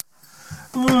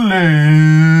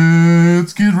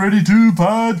Let's get ready to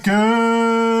podcast.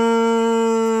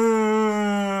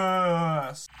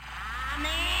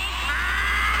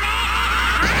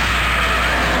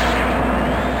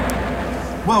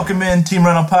 Welcome in, Team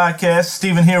Rental Podcast.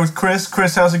 Steven here with Chris.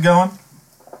 Chris, how's it going?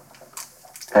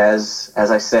 As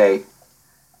I say,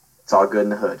 it's all good in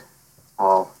the hood.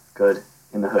 All good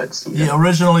in the hood, Steven. The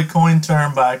originally coined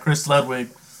term by Chris Ludwig.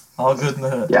 All good in the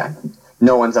hood. Yeah,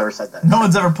 no one's ever said that. No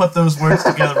one's ever put those words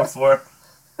together before.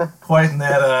 Quite in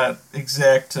that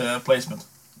exact placement.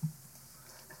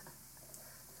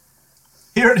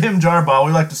 Here at Him Jarbaugh,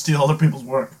 we like to steal other people's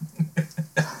work.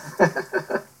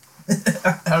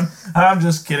 I'm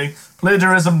just kidding.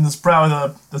 Plagiarism is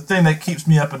probably the thing that keeps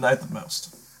me up at night the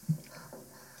most.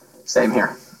 Same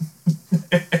here.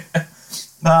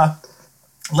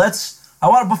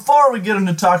 Before we get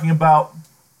into talking about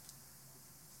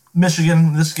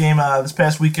Michigan, this game this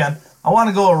past weekend, I want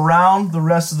to go around the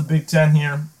rest of the Big Ten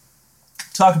here,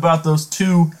 talk about those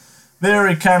two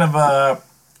very kind of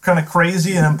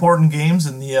crazy and important games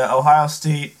in the Ohio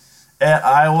State at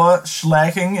Iowa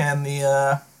shellacking and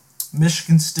the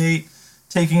Michigan State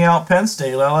taking out Penn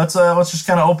State. Let's just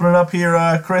kind of open it up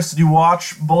here. Chris, did you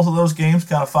watch both of those games,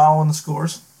 kind of following the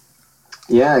scores?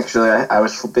 Yeah, actually, I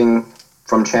was flipping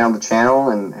from channel to channel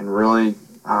and really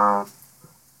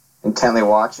intently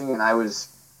watching, and I was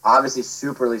obviously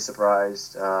superly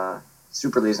surprised.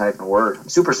 Superly is not even a word. I'm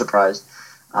super surprised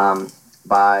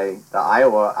by the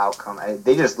Iowa outcome.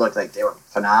 They just looked like they were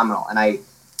phenomenal, and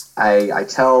I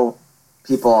tell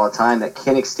people all the time that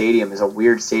Kinnick Stadium is a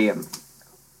weird stadium.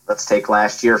 Let's take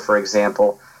last year, for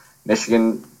example.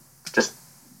 Michigan just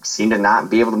seemed to not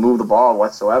be able to move the ball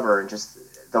whatsoever, and just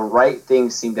the right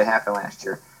things seemed to happen last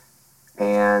year.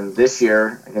 And this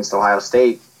year, against Ohio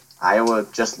State, Iowa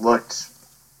just looked,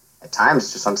 at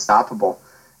times, just unstoppable.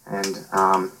 And,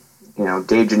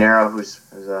 Dave Gennaro, who's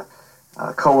a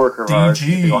coworker of ours,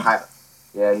 he's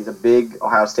a big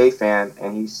Ohio State fan,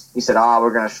 and he said,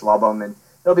 we're going to schlub them, and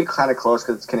it'll be kind of close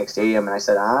because it's Kinnick Stadium. And I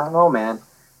said, I don't know, man.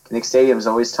 Kinnick Stadium is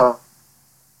always tough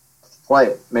to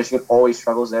play. Michigan always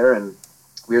struggles there, and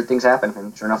weird things happen,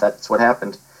 and sure enough, that's what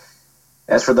happened.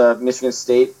 As for the Michigan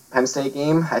State-Penn State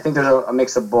game, I think there's a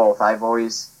mix of both. I've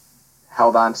always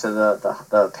held on to the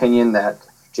opinion that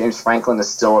James Franklin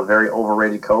is still a very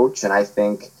overrated coach, and I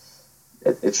think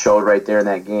it showed right there in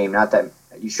that game. Not that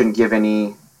you shouldn't give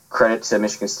any credit to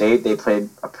Michigan State. They played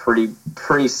a pretty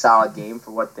solid game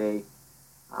for what they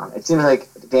it seems like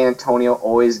Dan Antonio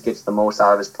always gets the most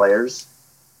out of his players.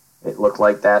 It looked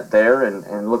like that there, and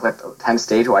it looked like Penn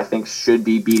State, who I think should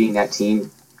be beating that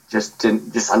team, just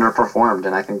underperformed,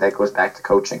 and I think that goes back to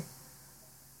coaching.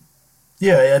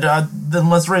 Yeah, then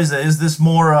let's raise that. Is this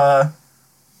more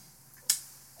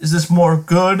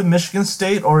good Michigan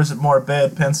State, or is it more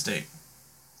bad Penn State?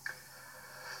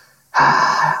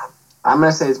 I'm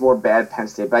going to say it's more bad Penn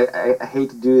State, but I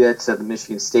hate to do that to the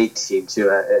Michigan State team, too.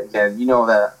 Again,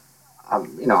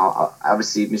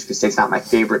 obviously Michigan State's not my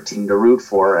favorite team to root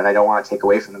for, and I don't want to take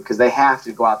away from them because they have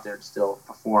to go out there and still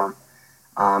perform.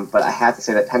 But I have to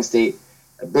say that Penn State,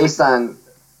 based on,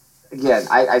 again,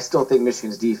 I still think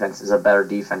Michigan's defense is a better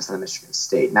defense than Michigan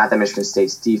State. Not that Michigan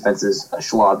State's defense is a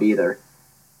schlub either,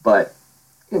 but,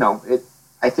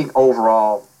 I think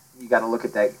overall you got to look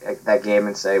at that game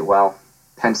and say, well,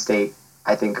 Penn State,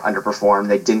 I think, underperformed.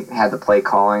 They didn't have the play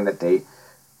calling that they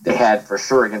had for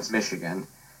sure against Michigan,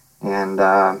 and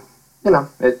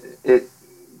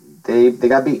they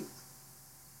got beat.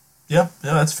 Yeah,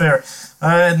 that's fair.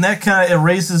 And that kind of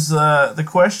erases the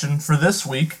question for this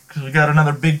week because we got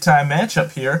another big time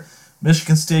matchup here.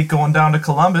 Michigan State going down to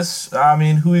Columbus. I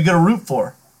mean, who are you gonna root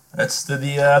for? That's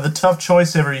the tough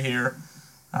choice every year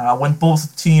when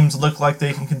both teams look like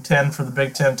they can contend for the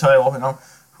Big Ten title.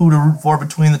 Who to root for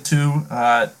between the two.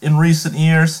 In recent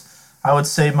years, I would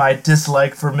say my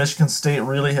dislike for Michigan State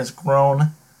really has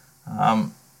grown.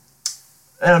 And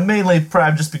mainly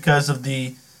probably just because of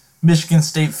the Michigan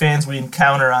State fans we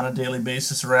encounter on a daily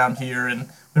basis around here,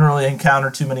 and we don't really encounter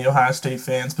too many Ohio State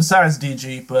fans, besides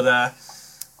DG. But,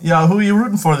 who are you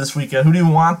rooting for this weekend? Who do you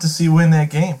want to see win that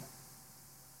game?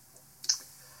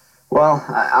 Well,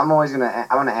 I'm going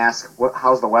to ask,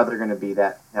 how's the weather going to be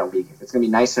that week? If it's going to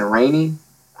be nice and rainy,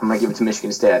 I'm going to give it to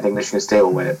Michigan State. I think Michigan State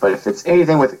will win it. But if it's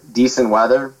anything with decent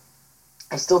weather,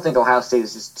 I still think Ohio State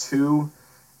is just too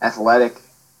athletic,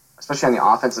 especially on the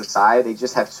offensive side. They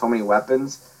just have so many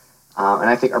weapons. And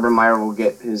I think Urban Meyer will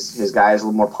get his guys a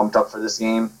little more pumped up for this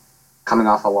game, coming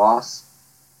off a loss.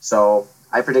 So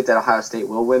I predict that Ohio State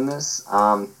will win this.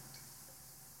 Obviously,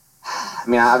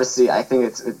 I think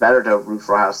it's better to root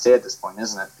for Ohio State at this point,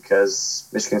 isn't it? Because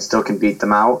Michigan still can beat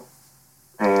them out.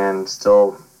 And Michigan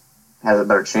still has a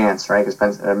better chance, right?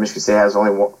 Because Michigan State has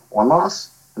only one loss.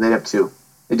 They have two.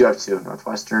 They do have two.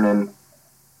 Northwestern and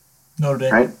Notre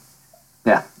Dame, right?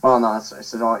 Yeah. Well, no,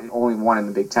 that's only one in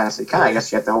the Big Ten. So I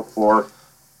guess you have to hope for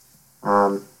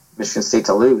Michigan State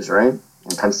to lose, right?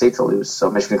 And Penn State to lose,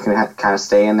 so Michigan can kind of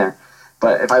stay in there.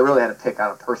 But if I really had to pick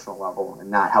on a personal level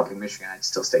and not helping Michigan, I'd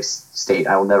still stay State.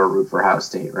 I will never root for Ohio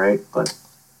State, right? But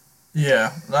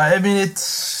yeah, I mean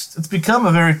it's become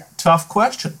a very tough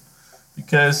question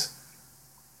because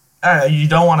you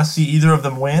don't want to see either of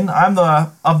them win. I'm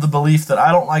of the belief that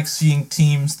I don't like seeing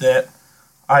teams that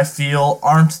I feel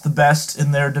aren't the best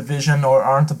in their division or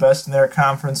aren't the best in their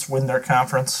conference win their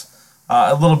conference.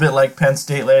 A little bit like Penn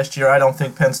State last year. I don't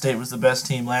think Penn State was the best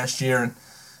team last year, and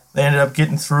they ended up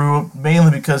getting through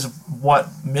mainly because of what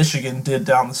Michigan did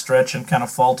down the stretch and kind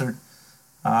of faltered.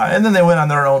 And then they went on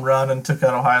their own run and took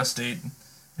out Ohio State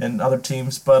and other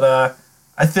teams. But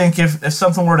I think if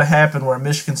something were to happen where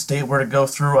Michigan State were to go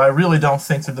through, I really don't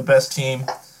think they're the best team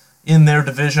in their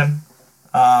division,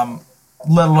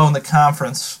 let alone the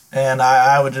conference. And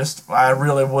I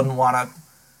really wouldn't want to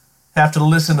have to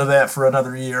listen to that for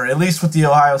another year. At least with the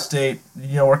Ohio State,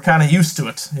 we're kind of used to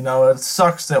it. It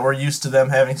sucks that we're used to them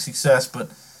having success, but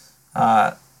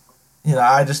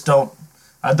I just don't.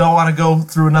 I don't want to go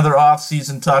through another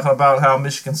offseason talking about how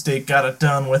Michigan State got it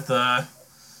done with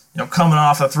coming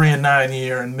off a 3-9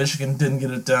 year and Michigan didn't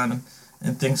get it done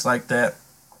and things like that.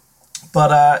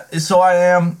 But so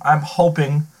I'm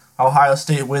hoping Ohio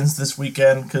State wins this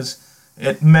weekend because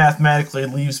it mathematically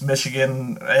leaves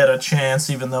Michigan at a chance,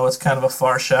 even though it's kind of a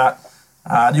far shot.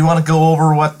 Do you want to go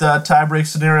over what the tiebreak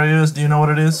scenario is? Do you know what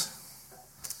it is?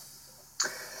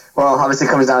 Well, obviously it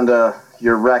comes down to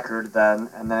your record then,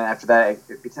 and then after that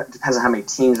it depends on how many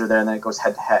teams are there, and then it goes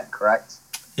head-to-head, correct?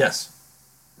 Yes.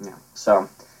 Yeah. So,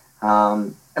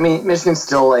 Michigan's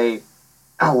still a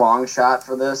long shot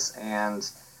for this, and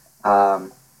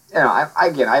to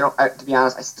be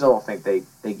honest, I still think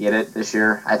they get it this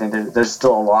year. I think there's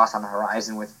still a loss on the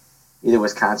horizon with either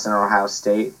Wisconsin or Ohio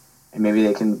State, and maybe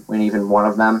they can win even one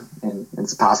of them, and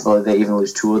it's a possibility they even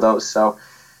lose two of those. So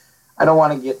I don't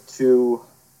want to get too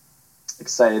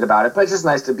excited about it, but it's just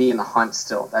nice to be in the hunt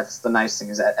still. That's the nice thing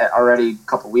is that already a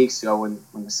couple weeks ago when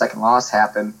the second loss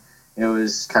happened, it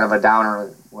was kind of a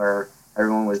downer where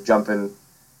everyone was jumping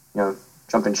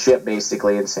ship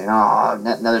basically and saying, "Oh,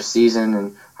 another season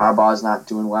and Harbaugh's not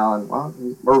doing well." And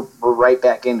well, we're right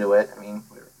back into it. I mean,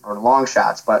 we're long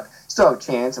shots, but still have a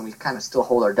chance, and we kind of still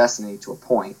hold our destiny to a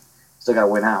point. Still got to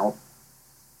win out.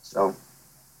 So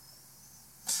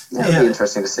it'll be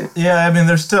interesting to see. Yeah, I mean,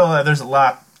 there's a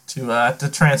lot to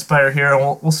transpire here,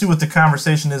 and we'll see what the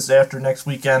conversation is after next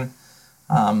weekend.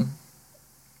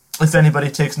 If anybody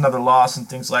takes another loss and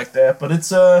things like that, but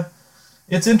it's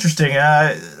interesting.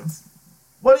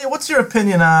 What's your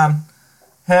opinion on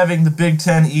having the Big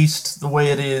Ten East the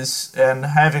way it is and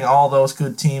having all those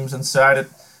good teams inside it?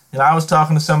 I was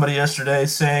talking to somebody yesterday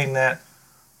saying that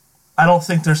I don't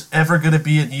think there's ever going to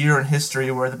be a year in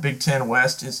history where the Big Ten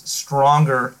West is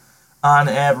stronger on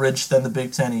average than the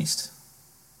Big Ten East.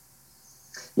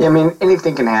 Yeah, I mean,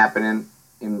 anything can happen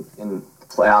in the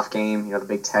playoff game, the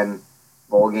Big Ten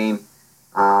bowl game,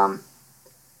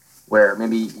 where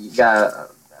maybe you got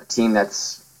a team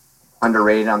that's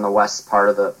underrated on the west part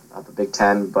of the Big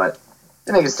Ten, but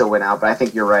then they can still win out. But I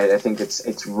think you're right. I think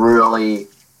it's really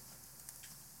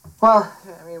well.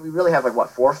 I mean, we really have 4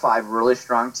 or 5 really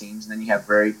strong teams, and then you have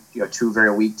two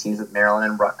very weak teams with Maryland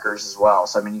and Rutgers as well.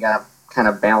 So I mean, you got to kind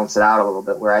of balance it out a little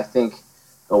bit. Where I think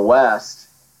the West,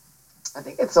 I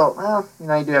think it's you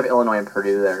do have Illinois and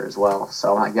Purdue there as well.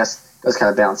 So I guess it does kind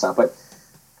of balance out. But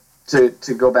to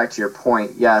go back to your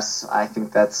point, yes, I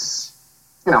think that's.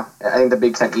 I think the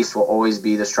Big Ten East will always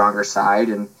be the stronger side,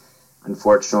 and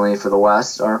unfortunately for the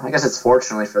West, or I guess it's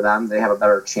fortunately for them, they have a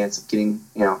better chance of getting,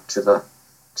 to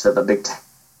the Big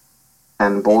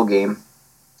Ten bowl game,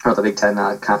 or the Big Ten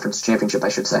conference championship, I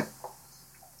should say.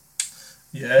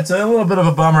 Yeah, it's a little bit of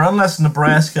a bummer, unless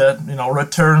Nebraska,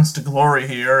 returns to glory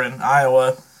here, and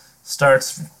Iowa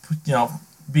starts,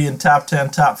 being top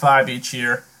 10, top 5 each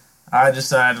year. I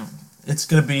decided it's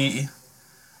going to be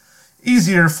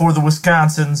easier for the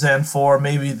Wisconsins and for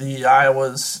maybe the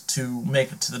Iowas to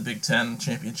make it to the Big Ten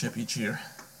championship each year.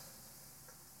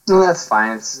 No, that's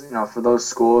fine. It's for those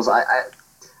schools. I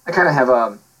kind of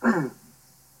have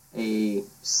a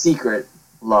secret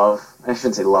love. I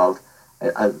shouldn't say love.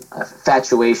 A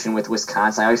infatuation with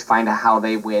Wisconsin. I always find how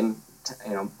they win.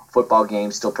 Football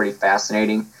games still pretty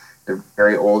fascinating. They're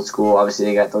very old school. Obviously,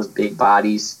 they got those big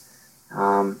bodies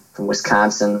from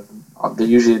Wisconsin. They're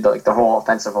usually the whole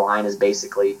offensive line is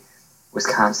basically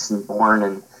Wisconsin born,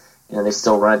 and they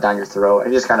still run it down your throat. I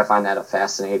just kind of find that a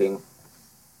fascinating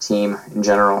team in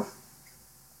general.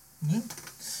 Yeah.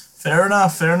 Fair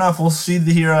enough. We'll see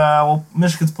here.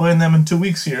 Michigan's playing them in 2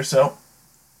 weeks here, so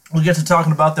we'll get to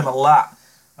talking about them a lot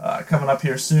coming up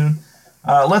here soon.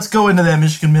 Let's go into that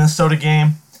Michigan-Minnesota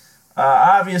game.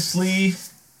 Obviously,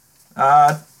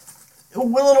 a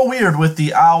little weird with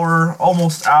the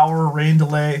almost hour rain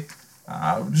delay.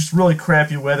 Just really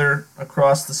crappy weather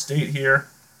across the state here.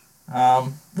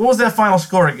 What was that final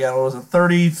score again? What was it,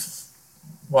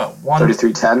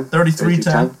 33-10.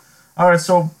 33-10. All right,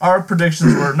 so our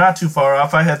predictions were not too far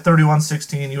off. I had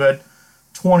 31-16. You had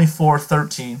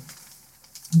 24-13.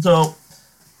 So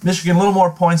Michigan a little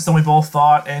more points than we both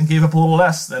thought and gave up a little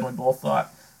less than we both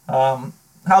thought.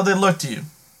 How'd they look to you?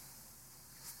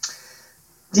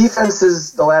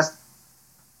 Defenses the last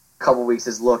couple weeks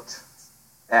has looked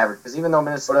average, because even though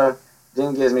Minnesota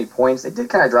didn't get as many points, they did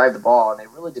kind of drive the ball, and they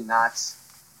really did not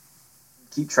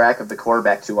keep track of the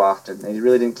quarterback too often. They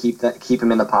really didn't keep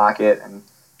him in the pocket, and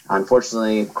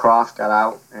unfortunately, Croft got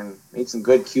out and made some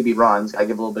good QB runs. I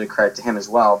give a little bit of credit to him as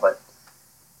well, but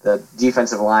the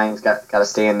defensive line's got to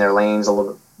stay in their lanes a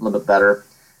little bit better.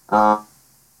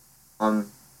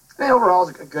 Overall,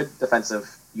 it's a good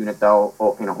defensive unit, though.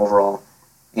 Overall,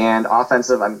 and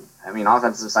offensive.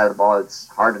 Offensive side of the ball, it's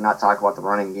hard to not talk about the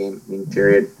running game.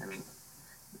 Period.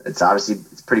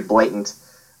 It's pretty blatant.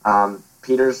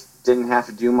 Peters didn't have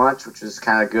to do much, which is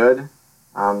kind of good.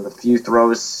 The few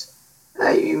throws,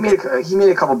 he made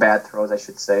a couple bad throws, I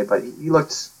should say, but he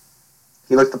looked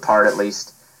the part at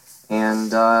least.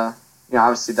 And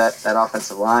obviously that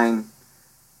offensive line,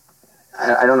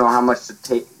 I don't know how much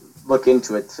to look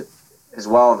into it as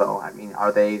well, though.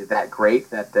 Are they that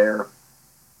great that they're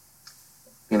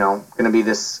going to be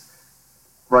this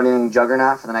running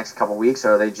juggernaut for the next couple weeks,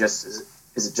 or are they just?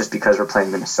 Is it just because we're playing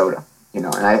Minnesota? And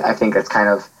I think it's kind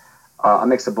of a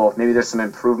mix of both. Maybe there's some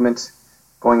improvement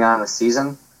going on in the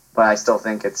season, but I still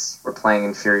think we're playing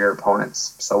inferior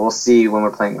opponents. So we'll see when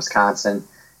we're playing Wisconsin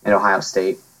and Ohio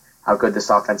State how good this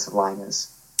offensive line is.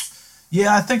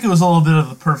 Yeah, I think it was a little bit of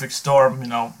the perfect storm.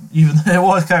 Even it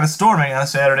was kind of storming on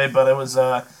Saturday, but it was.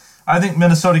 I think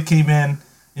Minnesota came in.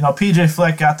 PJ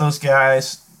Fleck got those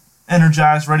guys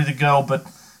energized, ready to go. But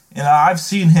I've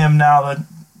seen him now the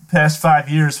past 5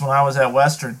 years when I was at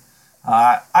Western.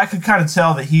 I could kind of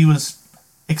tell that he was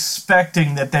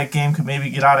expecting that game could maybe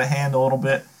get out of hand a little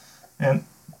bit, and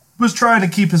was trying to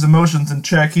keep his emotions in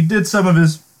check. He did some of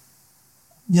his,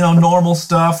 normal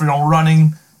stuff,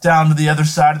 running down to the other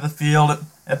side of the field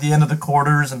at the end of the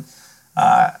quarters, and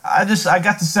I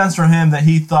got the sense from him that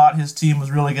he thought his team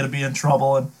was really going to be in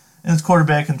trouble and his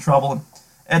quarterback in trouble. And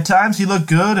at times he looked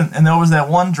good, and there was that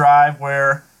one drive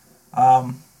where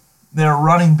their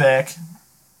running back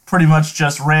pretty much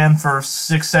just ran for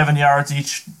 6-7 yards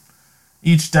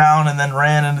each down, and then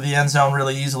ran into the end zone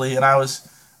really easily. And I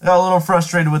got a little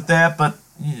frustrated with that, but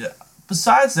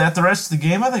besides that, the rest of the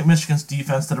game, I think Michigan's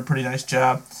defense did a pretty nice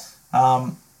job.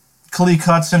 Khaleke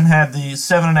Hudson had the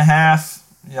 7.5.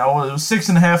 It was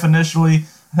 6.5 initially.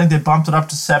 I think they bumped it up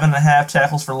to 7.5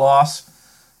 tackles for loss.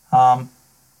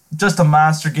 Just a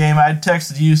monster game. I had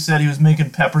texted you, said he was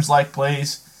making Peppers-like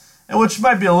plays, which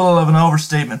might be a little of an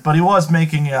overstatement, but he was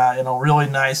making really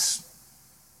nice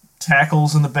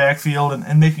tackles in the backfield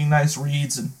and making nice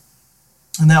reads.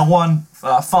 And that one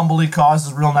fumble he caused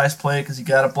is a real nice play because he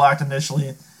got it blocked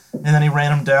initially, and then he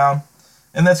ran him down.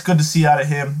 And that's good to see out of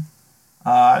him.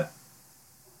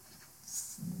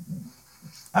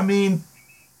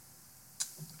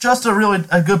 Just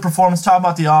a good performance. Talking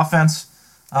about the offense,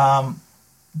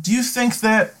 do you think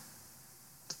that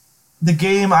the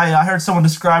game, I heard someone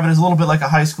describe it as a little bit like a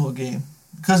high school game?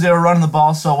 Because they were running the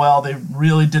ball so well, they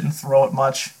really didn't throw it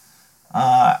much.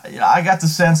 I got the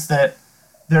sense that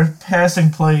their passing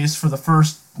plays for the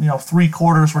first 3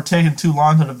 quarters were taking too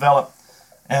long to develop,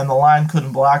 and the line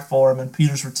couldn't block for him, and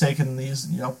Peters were taking these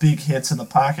big hits in the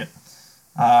pocket.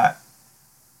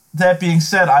 That being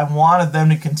said, I wanted them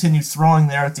to continue throwing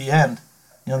there at the end.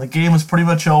 The game was pretty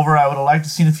much over. I would have liked to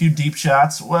have seen a few deep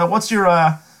shots. Well, what's your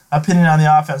opinion on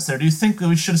the offense there? Do you think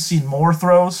we should have seen more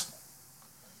throws?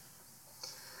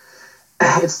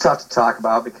 It's tough to talk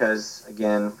about because,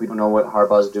 again, we don't know what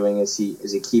Harbaugh's doing. Is he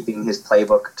keeping his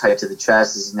playbook tight to the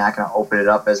chest? Is he not going to open it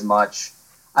up as much?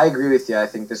 I agree with you. I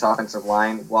think this offensive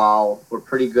line, while we're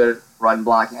pretty good at run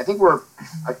blocking, I think we're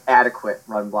an adequate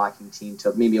run blocking team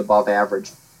to maybe above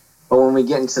average. But when we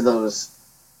get into those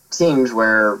teams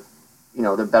where,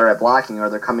 they're better at blocking, or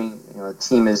they're coming, the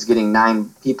team is getting 9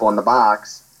 people in the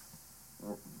box,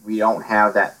 we don't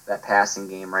have that passing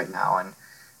game right now. And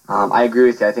I agree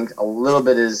with you. I think a little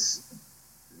bit is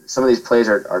some of these plays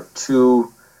are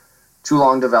too too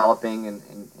long developing, and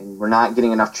we're not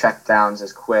getting enough check downs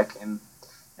as quick. And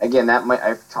again,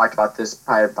 I've talked about this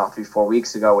probably about 3-4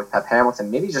 weeks ago with Pep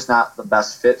Hamilton. Maybe just not the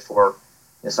best fit for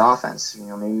this offense.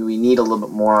 Maybe we need a little bit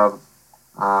more of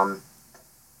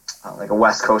like a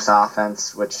West Coast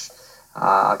offense, which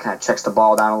kind of checks the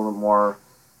ball down a little more,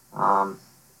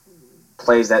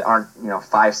 plays that aren't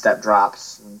 5-step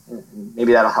drops. And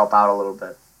maybe that'll help out a little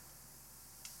bit.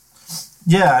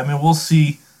 Yeah, I mean, we'll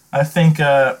see. I think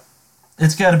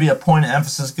it's got to be a point of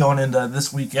emphasis going into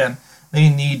this weekend. They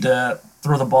need to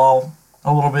throw the ball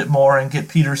a little bit more and get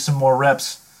Peters some more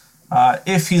reps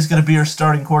if he's going to be our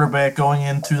starting quarterback going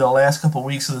into the last couple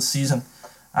weeks of the season.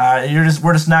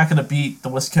 We're just not going to beat the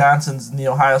Wisconsins and the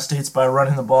Ohio States by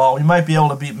running the ball. We might be able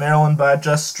to beat Maryland by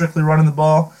just strictly running the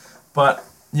ball, but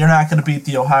you're not going to beat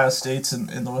the Ohio States and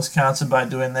the Wisconsin by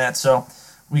doing that. So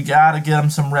we got to get them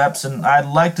some reps, and I'd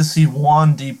like to see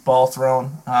one deep ball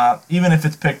thrown, even if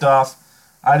it's picked off.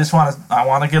 I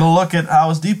want to get a look at how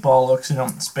his deep ball looks.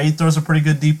 Spade throws a pretty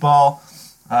good deep ball.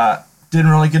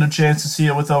 Didn't really get a chance to see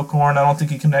it with O'Korn. I don't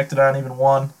think he connected on even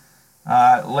one.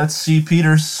 Let's see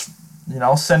Peters,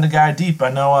 send a guy deep. I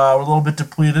know we're a little bit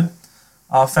depleted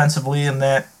offensively in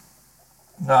that,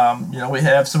 we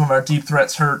have some of our deep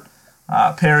threats hurt.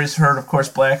 Perry's hurt, of course.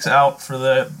 Black's out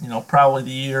for probably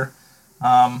the year.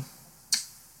 What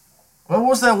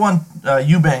was that one?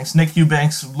 Eubanks. Nick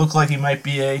Eubanks looked like he might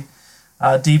be a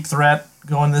deep threat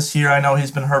going this year. I know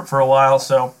he's been hurt for a while,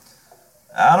 so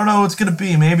I don't know who it's going to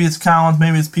be. Maybe it's Collins.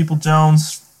 Maybe it's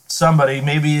Peoples-Jones. Somebody.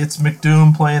 Maybe it's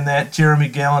McDoom playing that Jeremy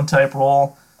Gallon type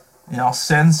role.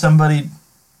 Send somebody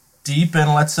deep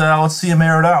and let's see him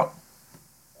air it out.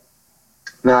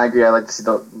 No, I agree. I like to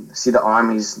see the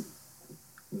arm. He's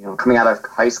coming out of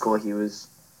high school, he was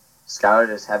scouted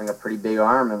as having a pretty big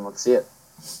arm, and let's see it.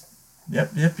 Yep.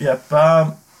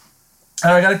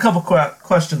 I got a couple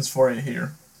questions for you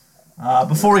here.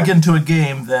 Before we get into a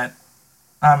game that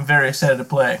I'm very excited to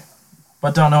play,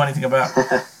 but don't know anything about.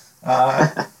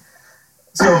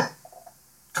 So,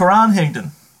 Karan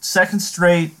Higdon, second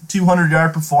straight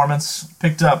 200-yard performance,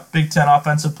 picked up Big Ten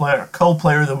Offensive Player,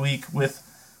 Co-Player of the Week with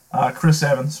Chris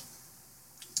Evans.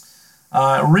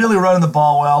 Really running the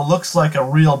ball well. Looks like a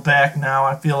real back now.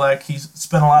 I feel like he's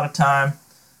spent a lot of time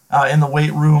in the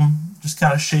weight room, just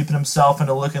kind of shaping himself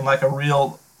into looking like a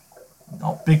real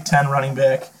Big Ten running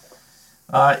back.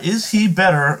 Is he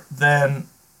better than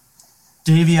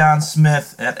Davion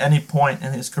Smith at any point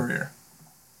in his career?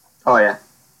 Oh, yeah.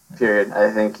 Period.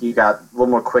 I think he got a little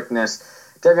more quickness.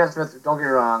 Davion Smith, don't get me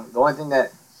wrong, the only thing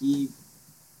that he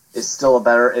is still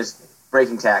better is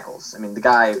breaking tackles. I mean, the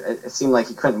guy, it seemed like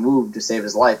he couldn't move to save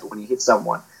his life, but when he hit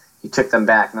someone, he took them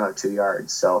back another 2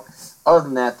 yards. So, other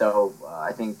than that, though,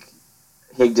 I think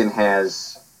Higdon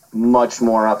has much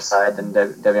more upside than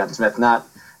Davion Smith. Not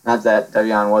that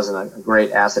Davion wasn't a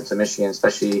great asset to Michigan,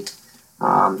 especially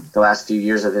the last few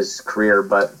years of his career,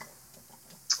 but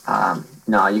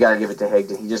no, you got to give it to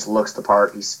Higdon. He just looks the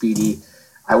part. He's speedy.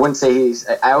 I wouldn't say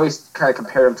I always kind of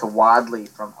compare him to Wadley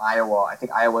from Iowa. I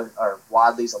think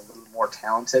Wadley's a little more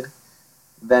talented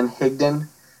than Higdon,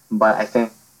 but I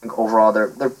think overall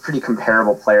they're pretty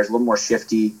comparable players, a little more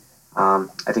shifty. I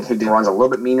think Higdon runs a little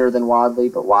bit meaner than Wadley,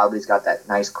 but Wadley's got that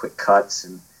nice quick cuts,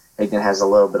 and Higdon has a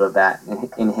little bit of that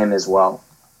in him as well.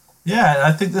 Yeah, and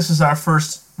I think this is our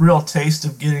first real taste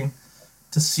of getting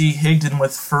to see Higdon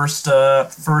with first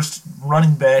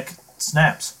running back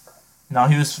snaps.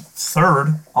 He was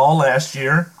third all last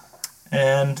year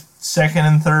and second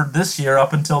and third this year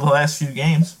up until the last few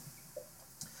games.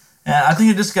 And I think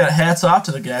you just got hats off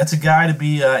to the guy. It's a guy to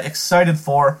be excited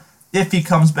for if he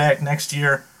comes back next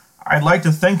year. I'd like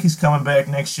to think he's coming back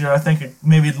next year. I think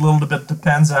maybe a little bit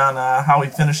depends on how he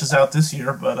finishes out this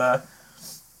year. But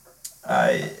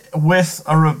with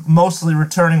a mostly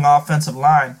returning offensive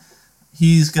line,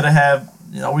 he's going to have,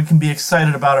 we can be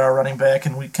excited about our running back,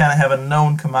 and we kind of have a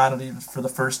known commodity for the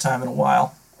first time in a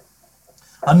while.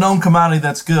 A known commodity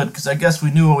that's good, because I guess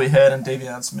we knew what we had in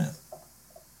Davion Smith.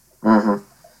 Mm-hmm.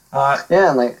 Yeah,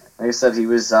 and like I said, he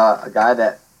was a guy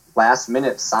that last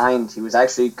minute signed. He was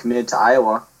actually committed to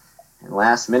Iowa, and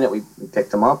last minute we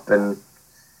picked him up, and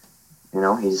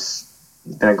he's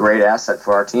been a great asset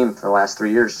for our team for the last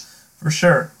 3 years. For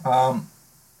sure.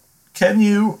 Can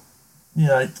you,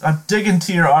 I'm digging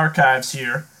into your archives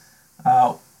here.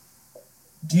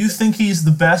 Do you think he's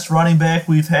the best running back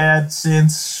we've had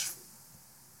since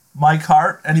Mike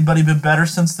Hart? Anybody been better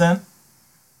since then?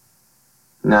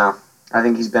 No. I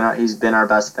think he's been our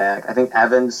best back. I think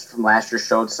Evans from last year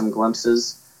showed some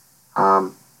glimpses,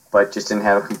 but just didn't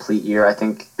have a complete year. I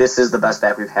think this is the best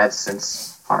back we've had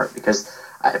since Hart, because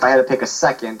if I had to pick a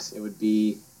second, it would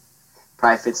be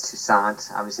probably fits Toussaint.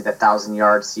 Obviously, that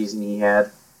 1,000-yard season he had.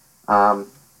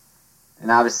 And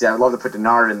obviously, I'd love to put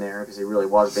Denard in there because he really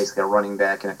was basically a running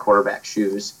back in a quarterback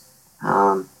shoes.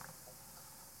 So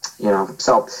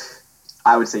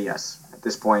I would say yes. At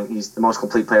this point, he's the most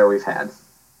complete player we've had.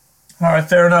 All right,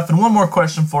 fair enough. And one more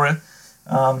question for you.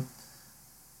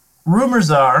 Rumors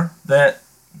are that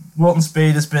Wilton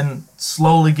Speight has been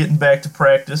slowly getting back to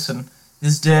practice, and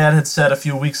his dad had said a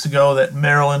few weeks ago that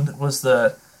Maryland was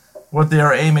what they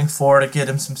are aiming for to get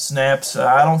him some snaps.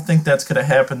 I don't think that's going to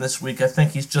happen this week. I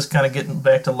think he's just kind of getting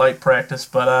back to light practice.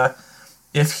 But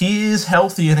if he is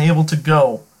healthy and able to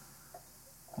go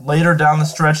later down the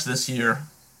stretch this year,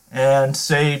 and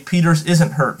say Peters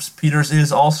isn't hurt, Peters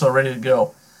is also ready to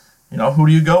go, who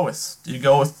do you go with? Do you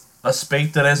go with a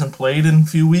Speight that hasn't played in a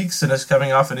few weeks and is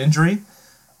coming off an injury?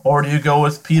 Or do you go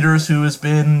with Peters, who has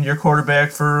been your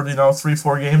quarterback for,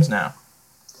 3-4 games now?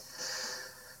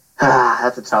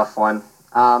 That's a tough one.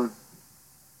 I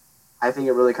think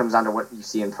it really comes down to what you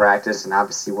see in practice, and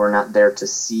obviously we're not there to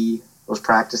see those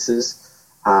practices.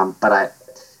 But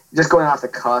just going off the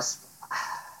cusp,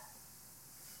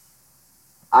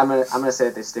 I'm gonna say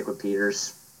that they stick with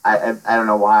Peters. I don't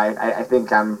know why. I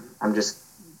think I'm just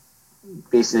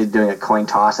basically doing a coin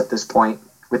toss at this point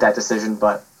with that decision,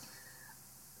 but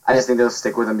I just think they'll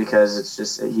stick with him because it's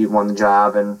just he won the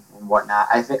job and whatnot.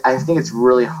 I think it's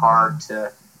really hard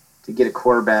to get a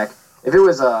quarterback. If it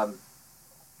was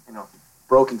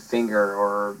broken finger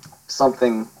or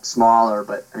something smaller,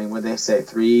 but I mean, would they say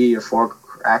 3 or 4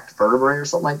 cracked vertebrae or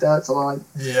something like that?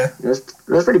 Yeah. It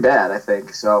was pretty bad, I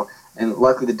think. So, and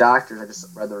luckily the doctors, I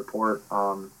just read the report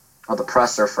of the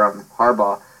presser from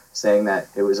Harbaugh saying that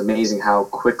it was amazing how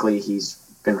quickly he's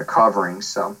been recovering.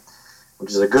 So,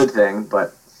 which is a good thing,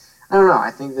 but I don't know.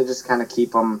 I think they just kind of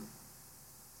keep him.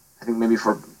 I think maybe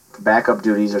for backup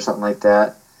duties or something like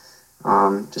that.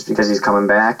 Just because he's coming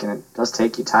back, and it does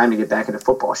take you time to get back into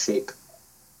football shape.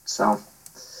 So,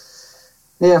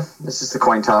 yeah, it's just a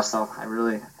coin toss, though. I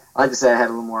like to say I had a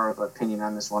little more of an opinion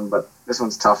on this one, but this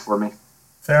one's tough for me.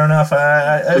 Fair enough.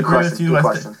 I agree with you. Good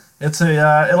question.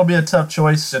 It'll be a tough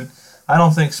choice, and I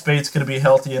don't think Speight's going to be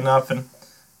healthy enough, and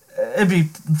it'd be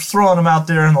throwing him out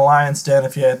there in the Lions' den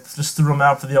if you had just threw him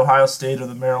out for the Ohio State or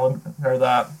the Maryland or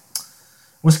the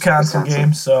Wisconsin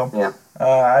game. So yeah.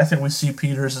 I think we see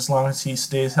Peters as long as he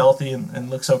stays healthy and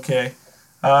looks okay.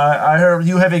 I heard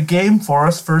you have a game for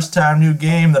us, first time new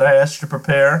game that I asked you to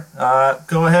prepare.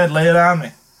 Go ahead, lay it on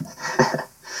me.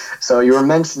 So you were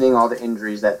mentioning all the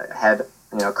injuries that had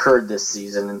occurred this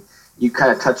season, and you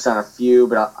kind of touched on a few,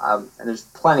 but and there's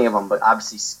plenty of them. But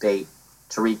obviously Speight,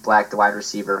 Tariq Black, the wide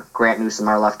receiver, Grant Newsome,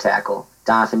 our left tackle,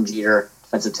 Donovan Jeter,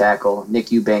 defensive tackle,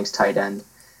 Nick Eubanks, tight end,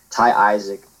 Ty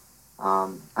Isaac,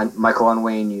 Michael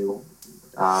Onwenu,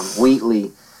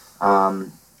 Wheatley,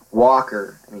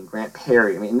 Walker, Grant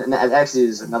Perry. And actually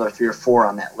there's another 3 or 4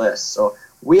 on that list. So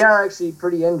we are actually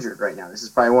pretty injured right now. This is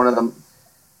probably one of the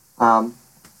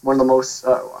most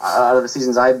out of the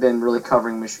seasons I've been really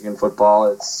covering Michigan football.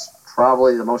 It's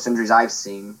probably the most injuries I've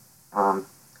seen.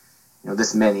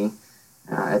 This many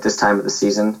at this time of the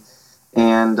season.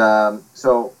 And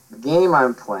so the game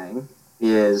I'm playing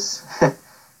is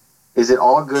Is It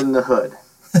All Good in the Hood?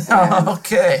 And,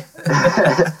 okay.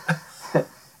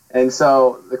 And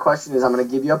so the question is, I'm going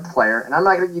to give you a player, and I'm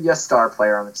not going to give you a star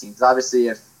player on the team. Because obviously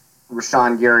if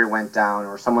Rashawn Gary went down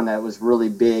or someone that was really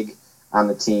big on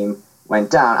the team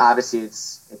went down, obviously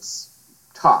it's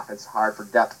tough. It's hard for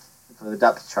the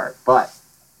depth chart. But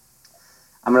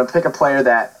I'm going to pick a player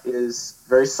that is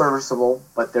very serviceable,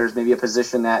 but there's maybe a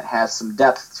position that has some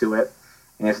depth to it.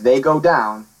 And if they go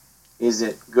down, is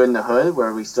it good in the hood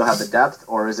where we still have the depth,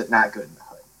 or is it not good in the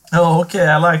hood? Oh, okay.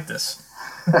 I like this.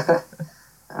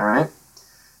 All right.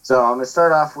 So I'm going to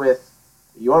start off with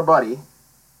your buddy,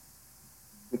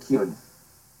 McCune,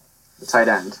 the tight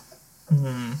end.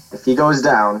 If he goes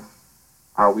down,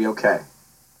 are we okay?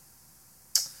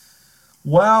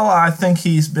 Well, I think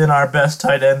he's been our best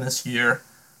tight end this year.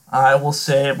 I will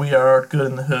say we are good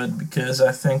in the hood because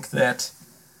I think that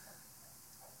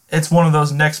it's one of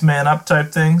those next man up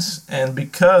type things, and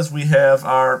because we have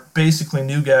our basically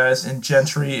new guys in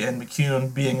Gentry and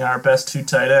McCune being our best 2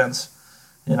 tight ends,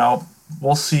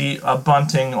 we'll see a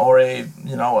Bunting or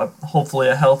hopefully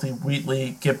a healthy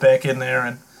Wheatley get back in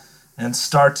there and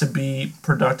start to be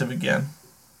productive again.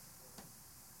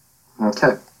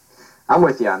 Okay. I'm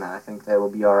with you on that. I think that will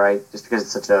be all right just because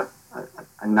it's such a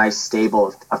nice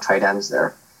stable of tight ends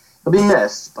there. He'll be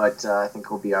missed, but I think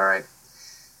he'll be all right.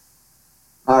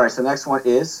 All right, so next one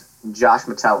is Josh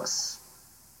Metellus,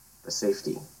 the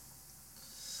safety.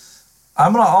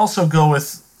 I'm going to also go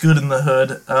with good in the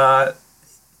hood.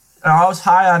 I was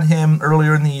high on him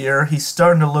earlier in the year. He's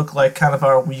starting to look like kind of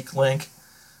our weak link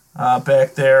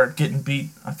back there, getting beat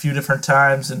a few different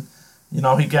times, and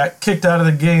he got kicked out of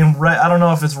the game. Right, I don't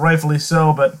know if it's rightfully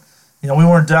so, but we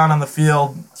weren't down on the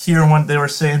field hearing what they were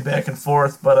saying back and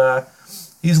forth. But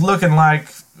he's looking like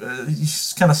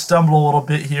he's kind of stumbled a little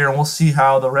bit here, and we'll see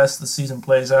how the rest of the season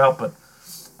plays out. But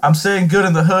I'm saying good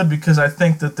in the hood because I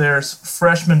think that there's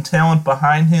freshman talent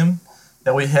behind him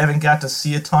that we haven't got to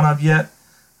see a ton of yet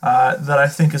that I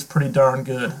think is pretty darn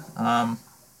good.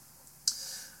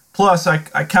 Plus, I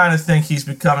kind of think he's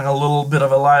becoming a little bit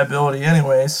of a liability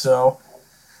anyway, so,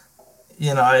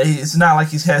 it's not like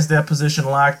he has that position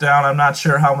locked down. I'm not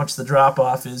sure how much the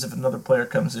drop-off is if another player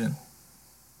comes in.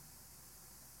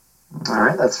 All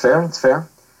right, that's fair. That's fair.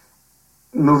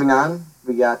 Moving on,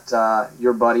 we got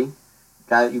your buddy,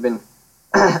 guy that you've been,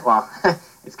 well,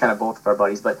 it's kind of both of our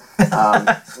buddies, but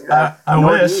I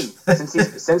Nordin,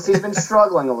 wish. since he's been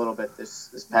struggling a little bit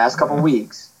this past couple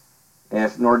weeks,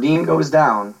 if Nordin goes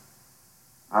down,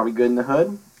 are we good in the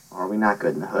hood or are we not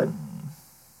good in the hood?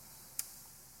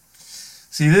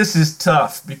 See, this is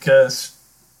tough because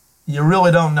you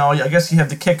really don't know. I guess you have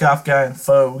the kickoff guy in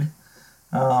Fogue.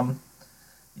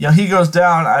 He goes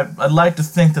down. I'd like to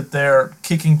think that their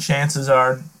kicking chances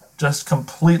are just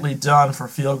completely done for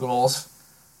field goals.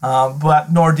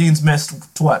 But Nordin's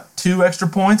missed, 2 extra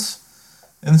points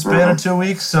in the span of 2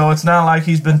 weeks? So it's not like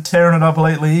he's been tearing it up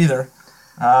lately either.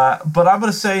 But I'm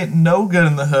going to say no good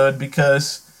in the hood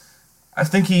because I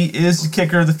think he is the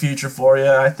kicker of the future for you.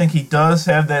 I think he does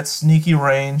have that sneaky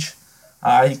range.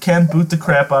 He can boot the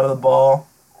crap out of the ball.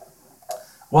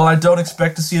 Well, I don't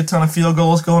expect to see a ton of field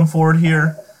goals going forward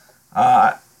here.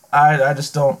 I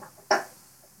just don't.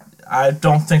 I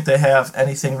don't think they have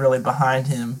anything really behind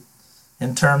him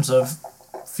in terms of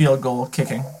field goal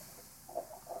kicking.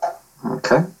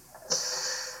 Okay.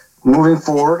 Moving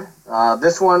forward,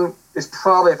 this one is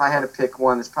probably, if I had to pick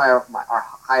one, it's probably our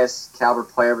highest caliber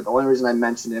player, but the only reason I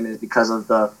mentioned him is because of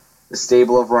the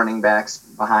stable of running backs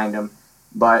behind him.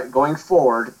 But going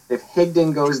forward, if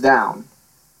Higdon goes down,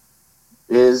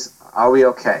 are we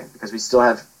okay? Because we still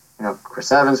have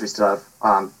Chris Evans, we still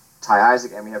have Ty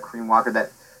Isaac, and we have Kareem Walker.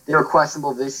 That they were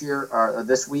questionable this year or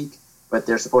this week, but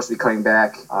they're supposed to be coming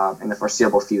back in the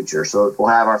foreseeable future. So we'll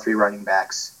have our 3 running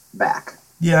backs back.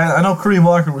 Yeah, I know Kareem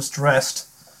Walker was dressed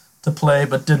to play,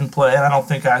 but didn't play, and I don't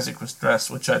think Isaac was dressed,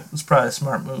 which was probably a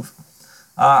smart move.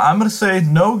 I'm going to say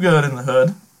no good in the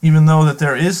hood, even though that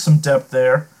there is some depth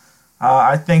there.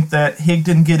 I think that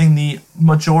Higdon getting the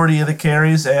majority of the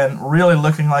carries and really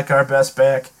looking like our best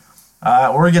back,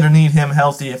 we're going to need him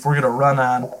healthy if we're going to run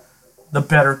on the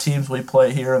better teams we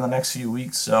play here in the next few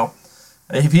weeks. So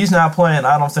if he's not playing,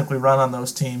 I don't think we run on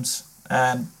those teams.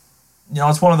 And,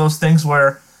 it's one of those things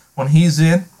where when he's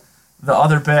in, the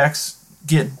other backs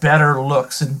get better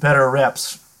looks and better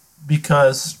reps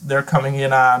because they're coming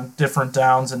in on different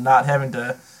downs and not having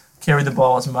to carry the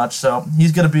ball as much. So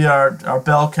he's going to be our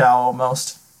bell cow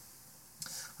almost.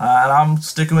 And I'm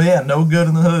sticking with no good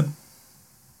in the hood.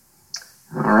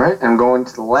 All right, I'm going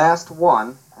to the last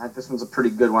one. This one's a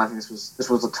pretty good one. I think this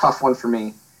was a tough one for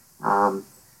me.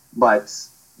 But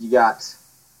you got,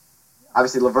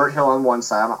 obviously, Lavert Hill on one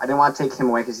side. I didn't want to take him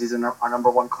away because he's our number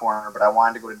 1 corner, but I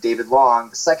wanted to go to David Long,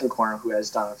 the second corner, who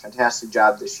has done a fantastic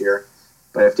job this year.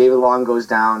 But if David Long goes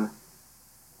down,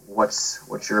 what's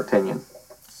your opinion?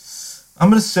 I'm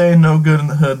going to say no good in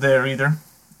the hood there either.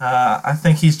 I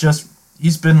think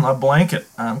he's been a blanket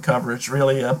on coverage,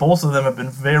 really. Both of them have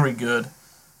been very good.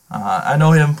 I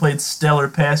know he hasn't played stellar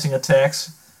passing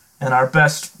attacks, and our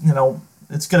best,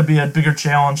 it's going to be a bigger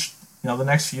challenge, the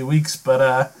next few weeks,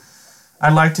 but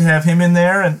I'd like to have him in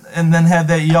there and then have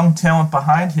that young talent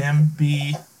behind him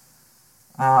be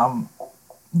a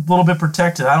little bit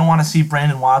protected. I don't want to see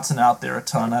Brandon Watson out there a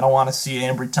ton. I don't want to see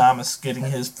Ambry Thomas getting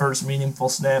his first meaningful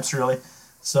snaps, really.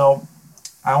 So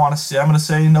I'm going to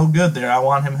say no good there. I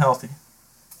want him healthy.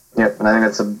 Yep, and I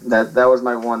think that was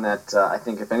my one that I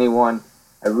think if anyone,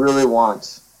 I really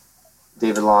want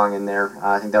David Long in there.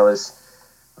 I think that was,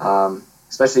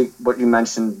 especially what you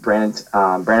mentioned,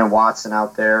 Brandon Watson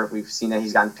out there. We've seen that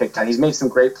he's gotten picked on. He's made some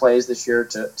great plays this year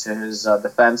to his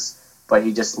defense, but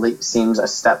he just seems a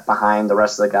step behind the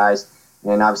rest of the guys.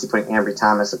 And obviously putting Ambry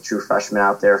Thomas, a true freshman,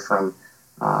 out there from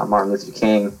Martin Luther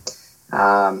King.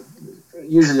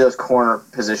 Usually those corner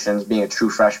positions, being a true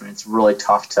freshman, it's really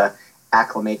tough to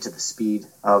acclimate to the speed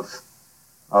of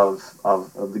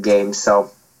the game. So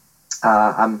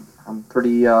I'm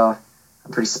pretty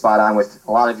spot on with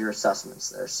a lot of your assessments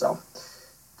there. So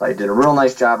thought you did a real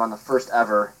nice job on the first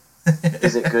ever.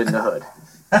 Is it good in the hood?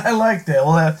 I like that.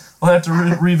 We'll have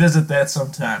to revisit that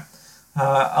sometime.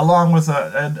 along with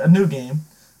a new game.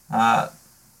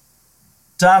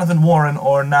 Donovan Warren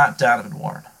or not Donovan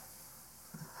Warren.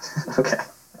 Okay.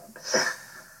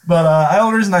 But the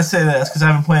only reason I say that is because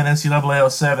I've been playing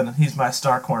NCAA 07, and he's my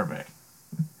star cornerback.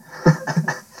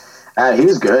 He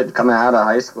was good coming out of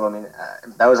high school. I mean,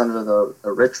 that was under the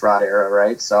Rich Rod era,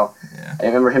 right? So Yeah. I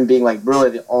remember him being like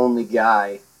really the only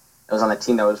guy that was on the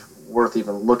team that was worth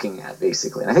even looking at,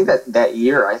 basically. And I think that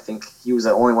year, I think he was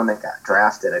the only one that got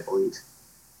drafted, I believe.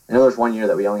 I know there was one year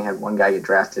that we only had one guy get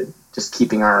drafted, just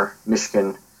keeping our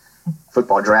Michigan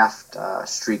football draft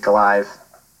streak alive.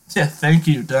 Yeah, thank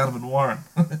you, Donovan Warren.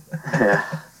 Yeah.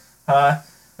 That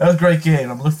was a great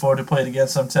game. I'm looking forward to playing again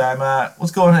sometime.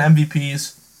 Let's go into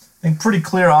MVPs. I think pretty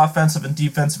clear offensive and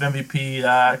defensive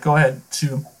MVP. Go ahead,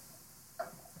 Chu.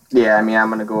 Yeah, I mean, I'm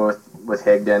going to go with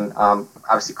Higdon.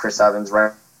 Obviously, Chris Evans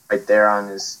right there on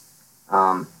his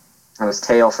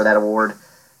tail for that award.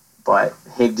 But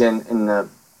Higdon in the,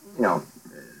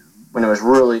 when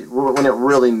it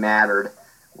really mattered,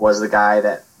 was the guy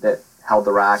that held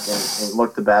the rock and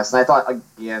looked the best. And I thought,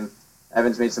 again,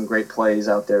 Evans made some great plays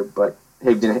out there, but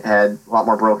Higdon had a lot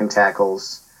more broken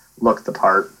tackles, looked the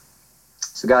part.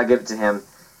 So got to give it to him.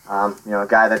 A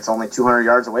guy that's only 200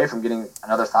 yards away from getting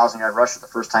another 1,000-yard rush for the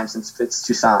first time since Fitz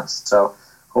Toussaint. So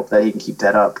hope that he can keep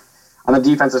that up. On the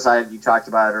defensive side, you talked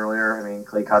about it earlier. I mean,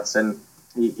 Clay Hudson,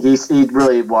 he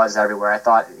really was everywhere. I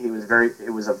thought it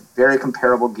was a very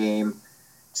comparable game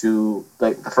to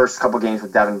like the first couple games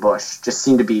with Devin Bush. Just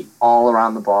seemed to be all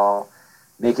around the ball,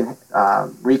 wreaking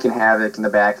havoc in the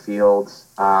backfield.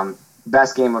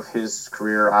 Best game of his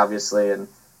career, obviously, and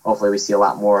hopefully we see a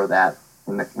lot more of that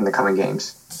in the coming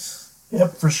games.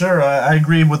 Yep, for sure. I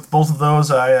agree with both of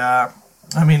those. I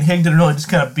mean, Higdon really just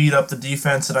kind of beat up the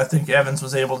defense, and I think Evans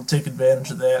was able to take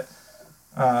advantage of that.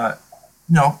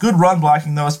 Good run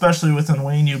blocking, though, especially with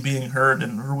Onwenu being hurt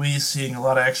and Ruiz seeing a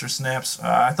lot of extra snaps.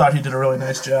 I thought he did a really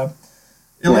nice job.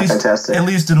 Fantastic. At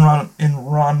least in run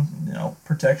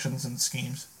protections and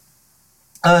schemes.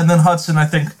 And then Hudson, I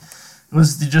think,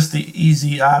 was just the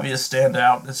easy, obvious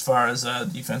standout as far as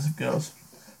defensive goes.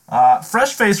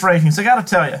 Fresh face rankings, I got to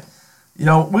tell you,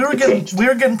 we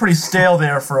were getting pretty stale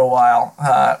there for a while.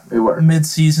 We were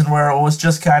mid-season, where it was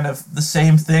just kind of the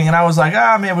same thing, and I was like,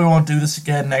 maybe we won't do this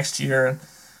again next year.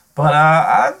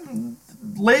 But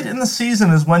late in the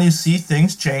season is when you see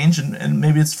things change, and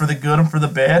maybe it's for the good and for the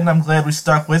bad. And I'm glad we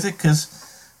stuck with it because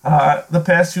the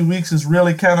past 2 weeks has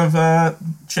really kind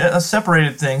of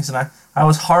separated things, and I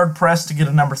was hard pressed to get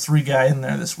a number 3 guy in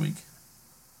there this week.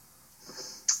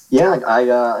 Yeah,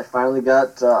 I finally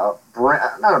got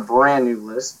not a brand new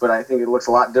list, but I think it looks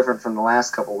a lot different from the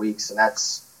last couple weeks, and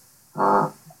that's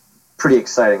pretty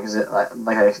exciting because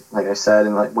like I said,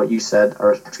 and like what you said,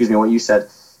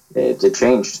 it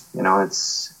changed.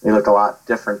 They look a lot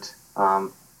different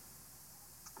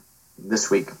this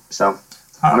week. So,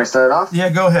 let me start it off. Yeah,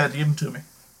 go ahead, give them to me.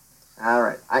 All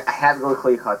right, I had to go with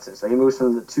Clay Hudson, so he moves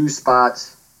from the 2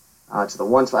 spot to the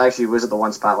 1 spot. Actually, he was at the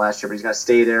 1 spot last year, but he's got to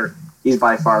stay there. He's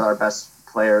by far our best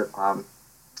player,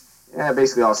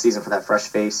 basically all season for that fresh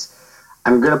face.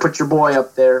 I'm going to put your boy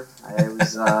up there. I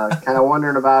was kind of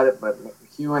wondering about it, but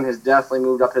McEwen has definitely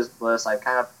moved up his list.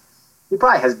 He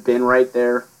probably has been right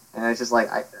there, and it's just like,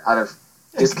 out of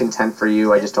discontent for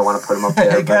you, I just don't want to put him up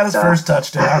there. He got his first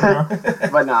touchdown.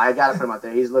 But no, I got to put him up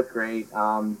there. He's looked great.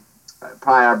 Probably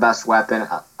our best weapon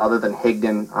other than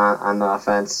Higdon on the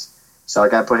offense. So I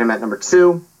got to put him at number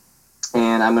 2,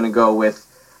 and I'm going to go with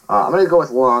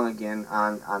Long again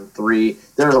on 3.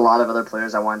 There's a lot of other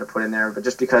players I wanted to put in there, but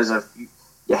just because of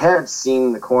you haven't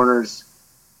seen the corners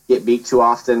get beat too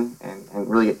often and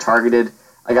really get targeted,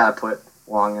 I got to put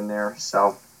Long in there.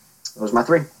 So those are my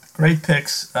 3. Great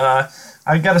picks. I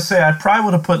got to say, I probably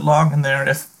would have put Long in there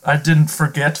if I didn't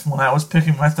forget when I was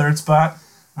picking my 3rd spot,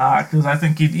 because I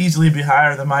think he'd easily be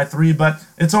higher than my 3, but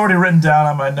it's already written down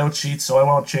on my note sheet, so I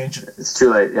won't change it. It's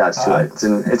too late. Yeah, it's too late.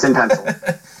 It's in pencil.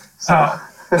 So.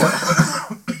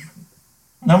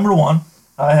 Number 1,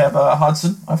 I have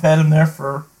Hudson. I've had him there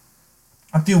for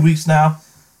a few weeks now.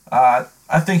 I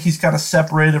think he's kind of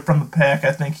separated from the pack.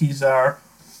 I think he's our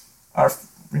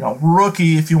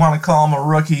rookie, if you want to call him a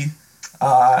rookie,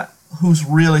 who's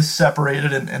really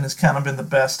separated and has kind of been the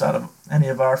best out of any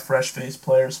of our fresh-faced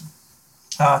players.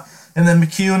 And then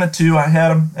McEwen at 2. I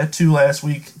had him at 2 last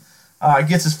week.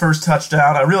 Gets his first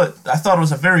touchdown. I thought it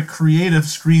was a very creative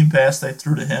screen pass they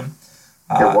threw to him.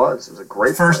 It was a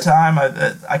great first play. time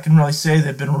I can really say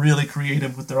they've been really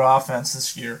creative with their offense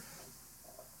this year.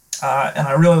 And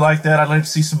I really like that. I'd like to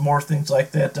see some more things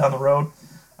like that down the road.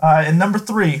 And number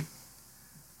 3,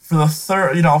 for the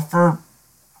third,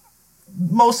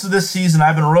 most of this season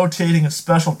I've been rotating a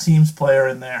special teams player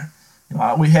in there.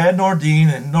 We had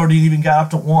Nordin, and Nordin even got up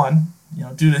to 1,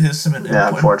 due to his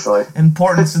unfortunately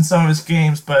importance in some of his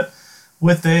games. But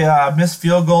with a missed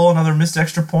field goal, another missed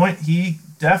extra point, he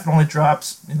definitely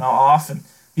drops off, and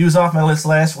he was off my list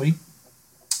last week.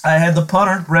 I had the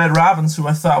punter, Brad Robbins, who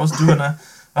I thought was doing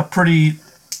a pretty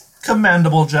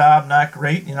commendable job, not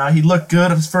great. He looked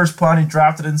good. His first punt, he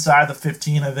dropped it inside the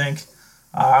 15, I think.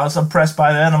 I was impressed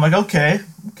by that. I'm like, okay,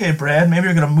 Brad, maybe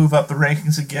you're going to move up the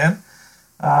rankings again.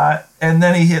 And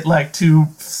then he hit like 2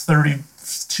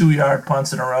 32-yard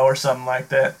punts in a row or something like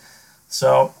that.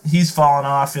 So he's fallen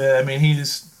off. I mean,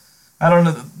 I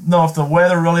don't know if the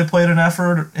weather really played an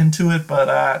effort into it,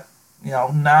 but,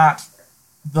 not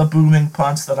the booming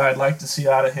punts that I'd like to see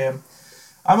out of him.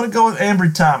 I'm going to go with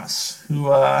Ambry Thomas, who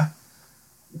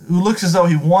looks as though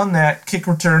he won that kick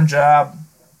return job.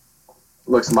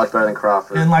 Looks much better than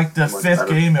Crawford. In like the 5th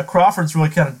game, Crawford's really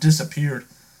kind of disappeared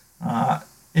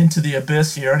into the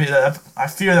abyss here. And I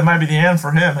fear that might be the end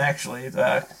for him, actually.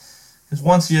 Because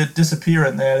once you disappear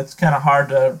in that, it's kind of hard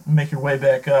to make your way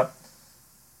back up.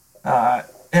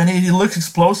 And he looks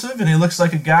explosive, and he looks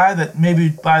like a guy that maybe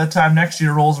by the time next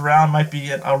year rolls around might be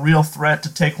a real threat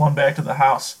to take one back to the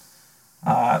house.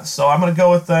 So I'm going to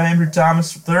go with Ambry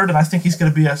Thomas third, and I think he's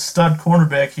going to be a stud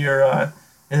cornerback here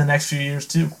in the next few years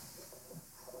too.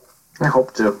 I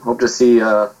hope to see.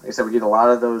 Like I said, we get a lot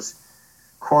of those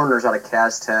corners out of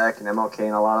Cass Tech and MLK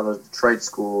and a lot of those Detroit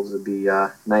schools. It'd be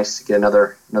nice to get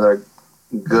another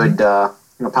good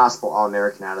possible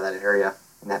All-American out of that area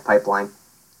in that pipeline.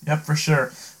 Yep, for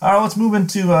sure. All right, let's move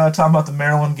into talking about the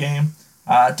Maryland game.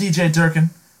 DJ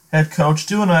Durkin, head coach,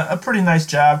 doing a pretty nice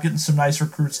job, getting some nice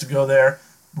recruits to go there.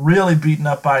 Really beaten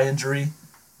up by injury.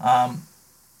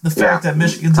 The fact that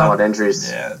Michigan's on injuries,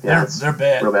 they're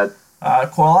bad. Real bad. A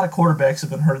lot of quarterbacks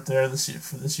have been hurt there this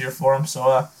year for them.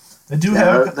 So they do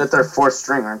have they're 4th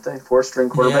string, aren't they? 4th string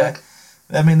quarterback.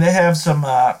 Yeah. I mean, they have some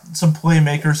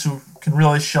playmakers who can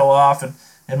really show off and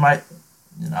might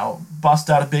bust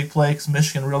out a big play, because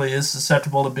Michigan really is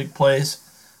susceptible to big plays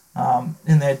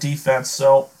in that defense.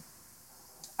 So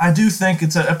I do think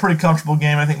it's a pretty comfortable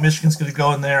game. I think Michigan's going to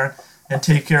go in there and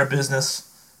take care of business.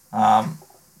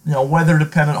 Weather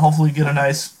dependent. Hopefully get a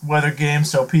nice weather game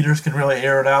so Peters can really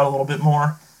air it out a little bit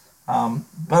more. But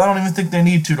I don't even think they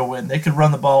need to win. They could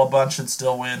run the ball a bunch and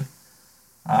still win.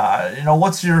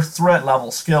 What's your threat level,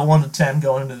 scale 1 to 10,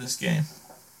 going into this game?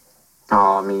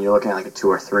 Oh, I mean, you're looking at like a 2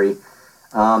 or 3.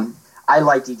 I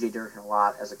like DJ Durkin a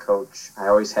lot as a coach. I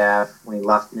always have. When he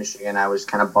left Michigan, I was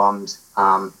kind of bummed.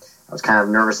 I was kind of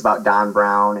nervous about Don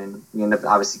Brown, and we ended up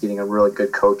obviously getting a really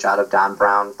good coach out of Don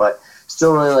Brown, but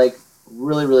still really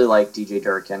like DJ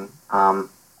Durkin.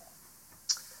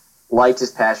 Liked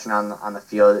his passion on the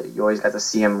field. You always got to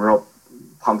see him real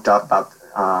pumped up about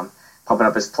pumping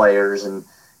up his players and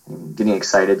getting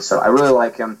excited. So I really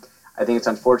like him. I think it's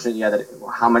unfortunate, that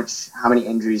how many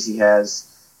injuries he has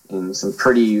in some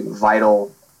pretty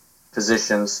vital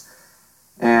positions.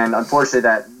 And unfortunately,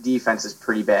 that defense is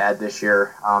pretty bad this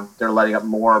year. They're letting up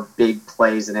more big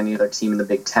plays than any other team in the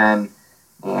Big Ten,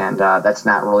 and that's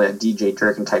not really a DJ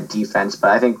Durkin type defense.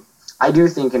 But I do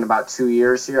think in about 2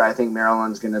 years here, I think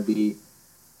Maryland's going to be,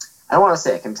 I don't want to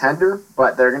say a contender,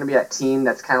 but they're going to be that team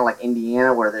that's kind of like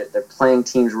Indiana, where they're playing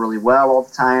teams really well all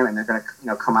the time, and they're going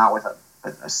to come out with a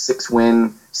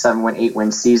 6-win, 7-win,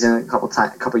 8-win season a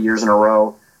couple years in a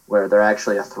row, where they're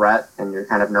actually a threat, and you're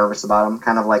kind of nervous about them,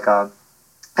 kind of like an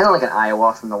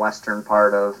Iowa from the western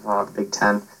part of the Big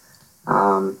Ten.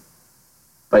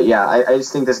 But yeah, I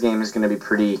just think this game is going to be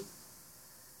pretty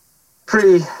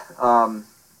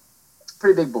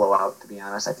big blowout, to be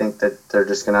honest. I think that they're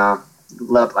just going to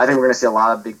I think we're going to see a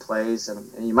lot of big plays,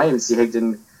 and you might even see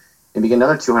Higdon maybe get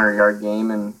another 200-yard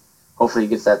game, and hopefully he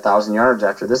gets that 1,000 yards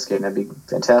after this game. That'd be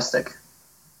fantastic.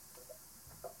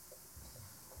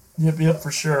 Yep,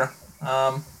 for sure.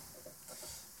 I'm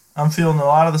feeling a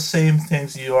lot of the same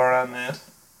things you are on that.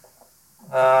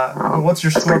 What's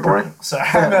your score prediction?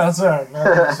 Sorry. No, sorry.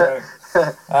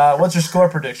 What's your score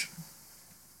prediction?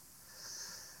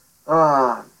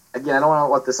 Again, I don't want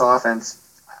to let this offense,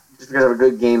 just because of a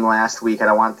good game last week, I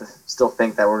don't want to still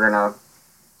think that we're going to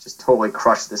just totally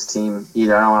crush this team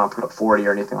either. I don't want to put up 40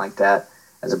 or anything like that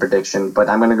as a prediction, but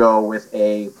I'm going to go with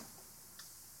a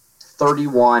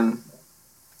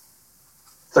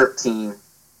 31-13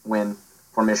 win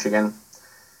for Michigan.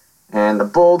 And the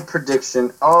bold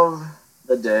prediction of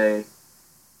the day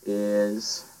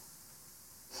is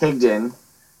Higdon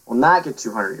will not get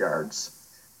 200 yards,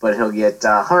 but he'll get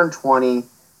 120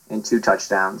 and 2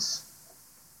 touchdowns.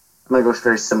 I'm going to go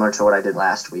very similar to what I did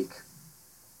last week.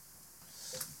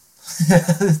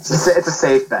 It's a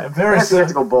safe bet. Very I think we have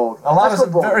to go bold. Let's go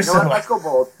bold. Very similar. Let's go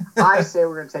bold. I say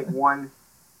we're going to take 1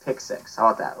 pick 6. How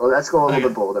about that? Well, let's go a little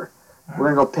bit bolder.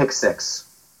 We're going to go pick 6.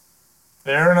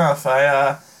 Fair enough.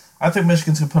 I think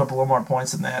Michigan's going to put up a little more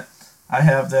points than that. I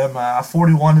have them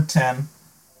 41-10.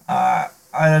 I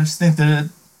just think that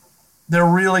they're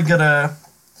really going to...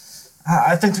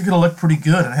 I think they're going to look pretty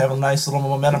good and have a nice little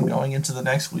momentum going into the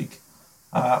next week.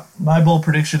 My bold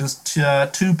prediction is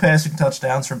 2 passing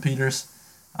touchdowns from Peters.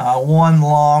 1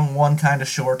 long, 1 kind of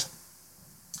short.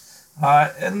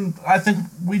 And I think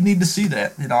we need to see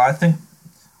that. I think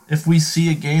if we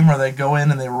see a game where they go in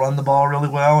and they run the ball really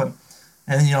well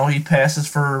and he passes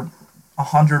for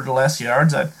 100 or less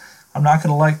yards, I'm not going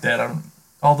to like that.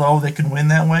 Although they can win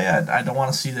that way, I don't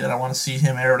want to see that. I want to see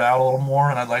him air it out a little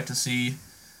more, and I'd like to see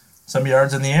some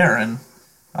yards in the air. And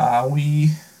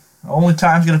only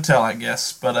time's going to tell, I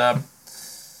guess. But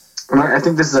I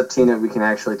think this is a team that we can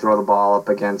actually throw the ball up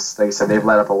against. Like I said, they've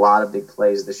let up a lot of big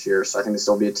plays this year, so I think this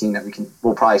will be a team that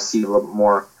we'll probably see a little bit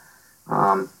more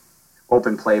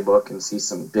open playbook and see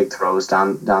some big throws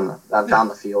down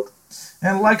the field.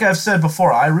 And like I've said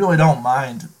before, I really don't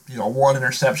mind 1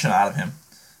 interception out of him.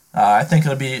 I think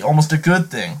it'll be almost a good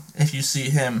thing if you see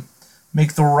him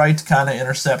make the right kind of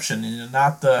interception,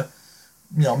 not the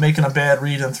making a bad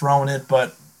read and throwing it,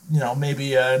 but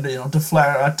maybe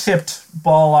a tipped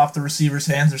ball off the receiver's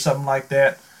hands or something like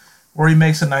that, where he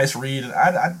makes a nice read.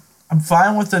 I'm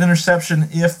fine with an interception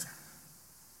if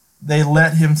they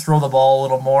let him throw the ball a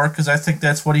little more, because I think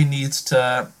that's what he needs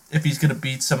to if he's going to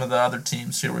beat some of the other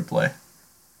teams here we play.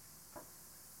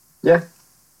 Yeah.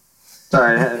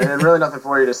 Sorry, I had really nothing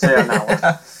for you to say on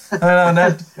that one. I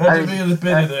know, not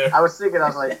there. I was thinking, I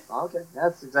was like, oh, okay,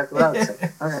 that's exactly what I was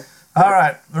saying. Okay. All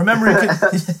right. Remember,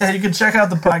 you can check out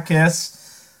the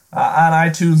podcast on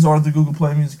iTunes or the Google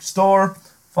Play Music Store.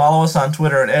 Follow us on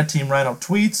Twitter at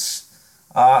 @TeamRhinoTweets.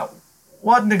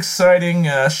 What an exciting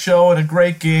show and a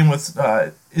great game with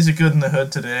Is It Good in the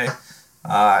Hood today.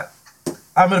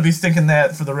 I'm going to be thinking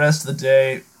that for the rest of the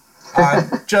day on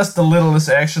just the littlest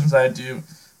actions I do.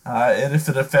 And if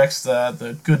it affects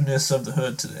the goodness of the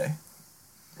hood today.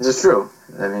 This is true.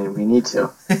 I mean, we need to.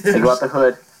 Think about the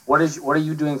hood. What are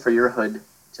you doing for your hood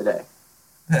today?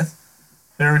 That's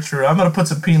very true. I'm going to put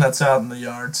some peanuts out in the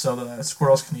yard so the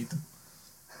squirrels can eat them.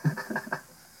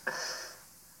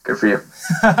 Good for you.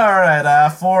 All right.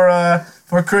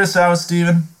 For Chris, I was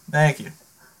Steven. Thank you.